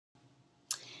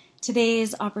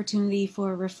Today's opportunity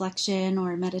for reflection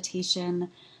or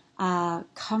meditation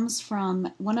comes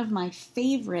from one of my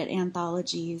favorite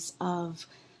anthologies of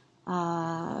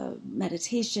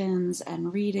meditations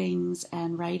and readings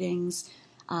and writings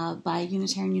by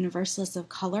Unitarian Universalists of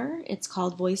color. It's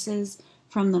called Voices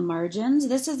from the Margins.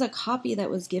 This is a copy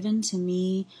that was given to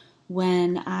me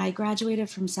when I graduated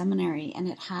from seminary, and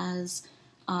it has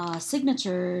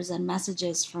signatures and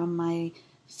messages from my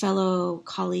fellow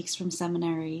colleagues from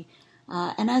seminary.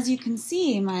 And as you can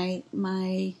see,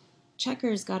 my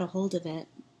checkers got a hold of it.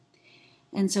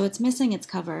 And so it's missing its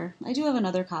cover. I do have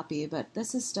another copy, but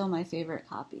this is still my favorite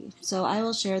copy. So I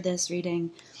will share this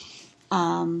reading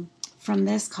from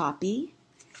this copy.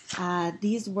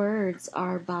 These words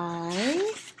are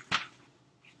by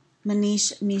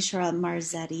Manish Mishra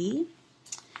Marzetti,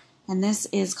 and this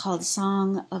is called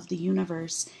Song of the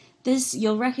Universe.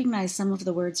 You'll recognize some of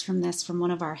the words from this from one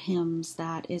of our hymns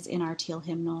that is in our teal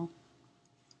hymnal.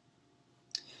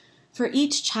 For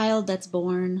each child that's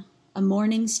born, a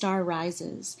morning star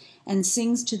rises and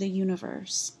sings to the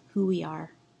universe who we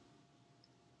are.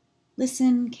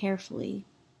 Listen carefully.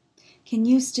 Can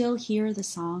you still hear the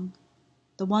song?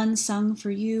 The one sung for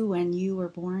you when you were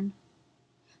born?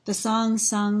 The song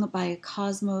sung by a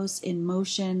cosmos in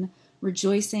motion,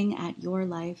 rejoicing at your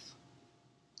life.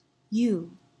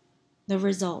 You, the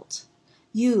result.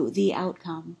 You, the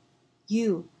outcome.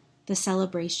 You, the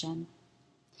celebration.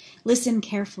 Listen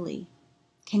carefully.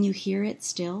 Can you hear it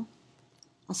still?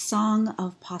 A song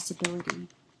of possibility.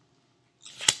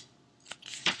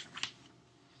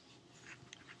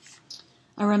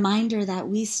 A reminder that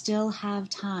we still have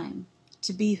time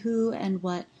to be who and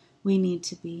what we need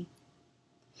to be.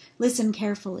 Listen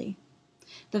carefully.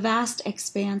 The vast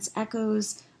expanse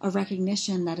echoes a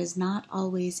recognition that is not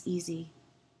always easy.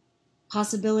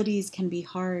 Possibilities can be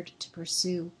hard to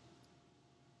pursue.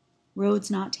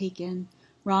 Roads not taken,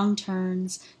 wrong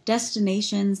turns,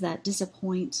 destinations that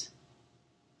disappoint.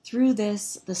 Through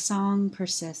this, the song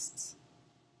persists.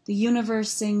 The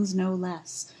universe sings no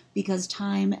less, because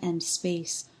time and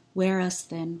space wear us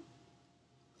thin.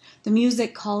 The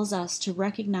music calls us to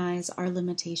recognize our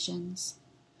limitations,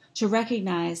 to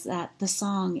recognize that the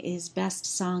song is best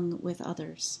sung with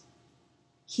others.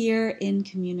 Here in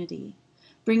community,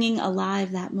 bringing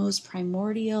alive that most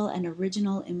primordial and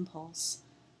original impulse,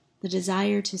 the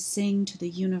desire to sing to the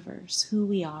universe who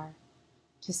we are,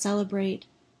 to celebrate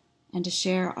and to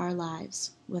share our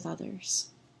lives with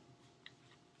others.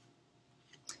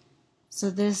 So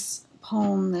this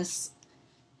poem, this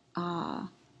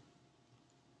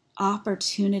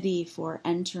opportunity for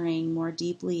entering more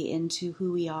deeply into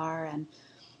who we are and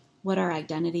what our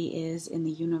identity is in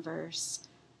the universe.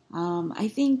 I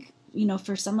think,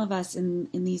 for some of us in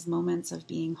these moments of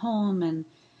being home and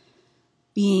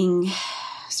being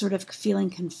sort of feeling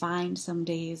confined some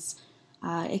days,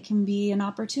 it can be an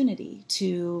opportunity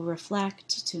to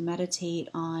reflect, to meditate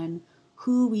on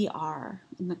who we are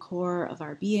in the core of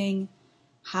our being,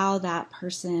 how that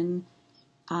person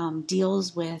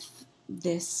deals with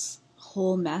this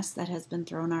whole mess that has been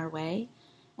thrown our way,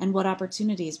 and what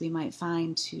opportunities we might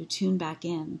find to tune back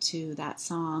in to that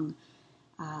song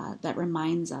that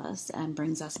reminds us and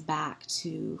brings us back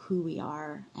to who we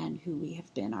are and who we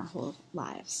have been our whole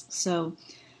lives. So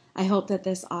I hope that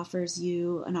this offers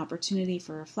you an opportunity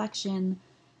for reflection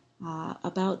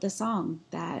about the song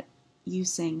that you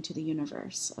sing to the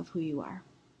universe of who you are.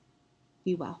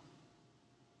 Be well.